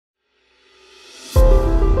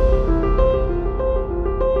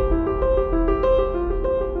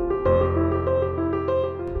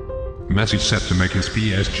Messi set to make his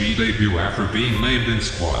PSG debut after being named in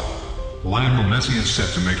squad. Lionel Messi is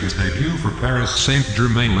set to make his debut for Paris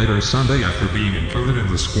Saint-Germain later Sunday after being included in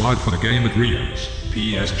the squad for the game at Reims.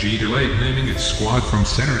 PSG delayed naming its squad from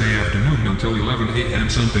Saturday afternoon until 11 a.m.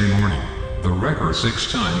 Sunday morning. The record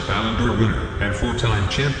six-time Ballon d'Or winner and four-time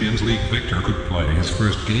Champions League victor could play his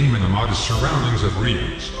first game in the modest surroundings of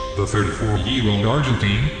Reims. The 34-year-old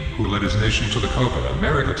Argentine, who led his nation to the Copa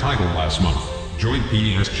America title last month, joined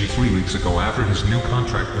PSG 3 weeks ago after his new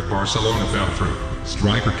contract with Barcelona fell through.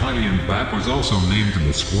 Striker Kylian Mbappe was also named in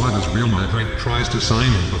the squad as Real Madrid tries to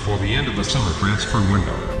sign him before the end of the summer transfer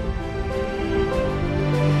window.